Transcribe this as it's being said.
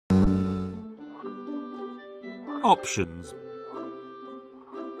Options.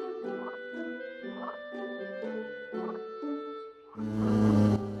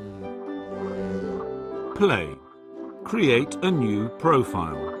 Play. Create a new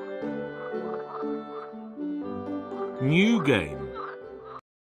profile. New game.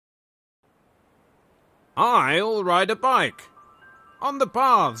 I'll ride a bike on the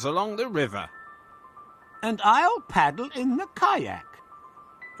paths along the river. And I'll paddle in the kayak.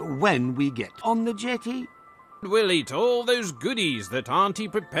 When we get on the jetty, We'll eat all those goodies that Auntie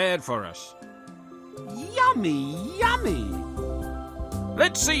prepared for us. yummy, yummy.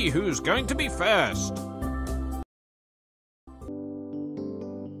 Let's see who's going to be first.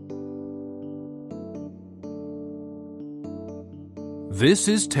 This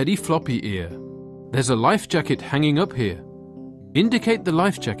is Teddy Floppy Ear. There's a life jacket hanging up here. Indicate the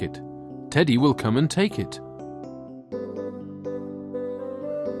life jacket. Teddy will come and take it.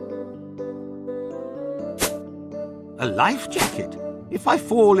 A life jacket. If I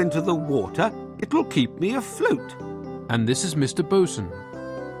fall into the water, it'll keep me afloat. And this is Mr. Bosun.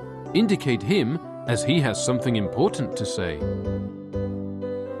 Indicate him as he has something important to say.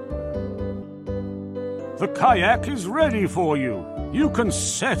 The kayak is ready for you. You can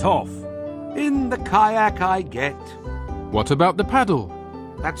set off. In the kayak I get. What about the paddle?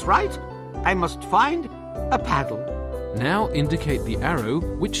 That's right. I must find a paddle. Now indicate the arrow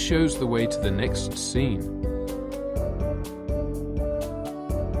which shows the way to the next scene.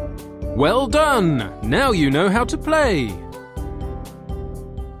 Well done! Now you know how to play!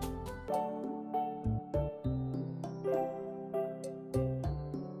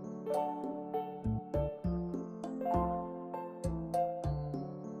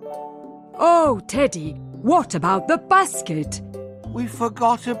 Oh, Teddy, what about the basket? We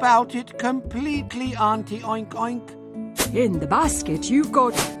forgot about it completely, Auntie Oink Oink. In the basket you've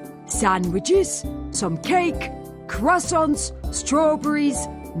got sandwiches, some cake, croissants, strawberries,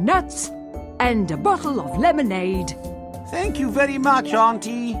 nuts, and a bottle of lemonade. Thank you very much,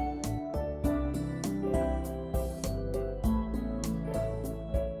 Auntie.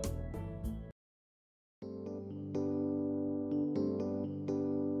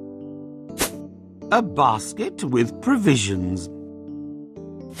 A basket with provisions.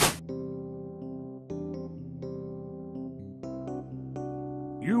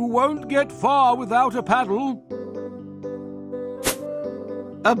 You won't get far without a paddle.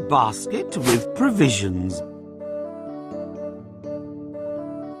 A basket with provisions.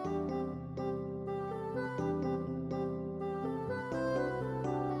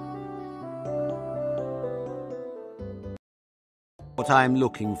 What I'm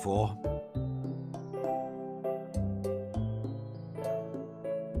looking for.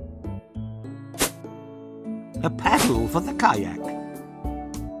 A paddle for the kayak.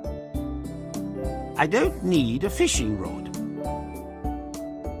 I don't need a fishing rod.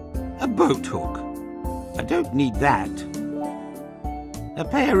 A boat hook. I don't need that. A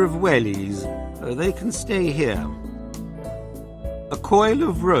pair of wellies. They can stay here. A coil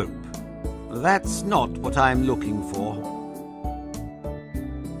of rope. That's not what I'm looking for.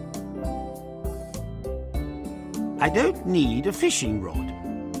 I don't need a fishing rod.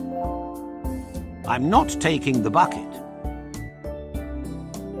 I'm not taking the bucket.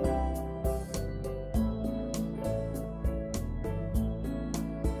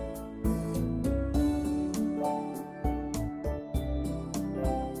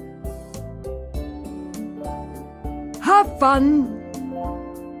 Have fun!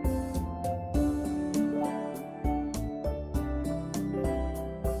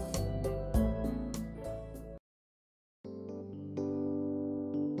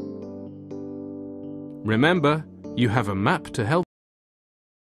 Remember, you have a map to help.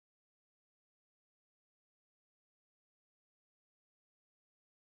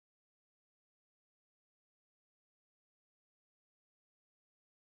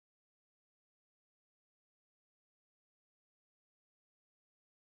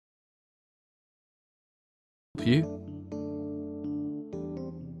 You.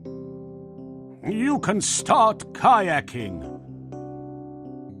 You can start kayaking.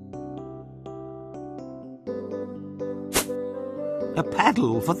 A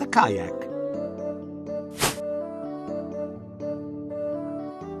paddle for the kayak.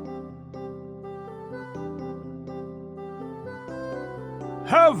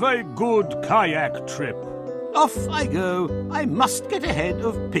 Have a good kayak trip. Off I go. I must get ahead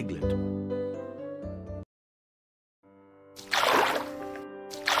of Piglet.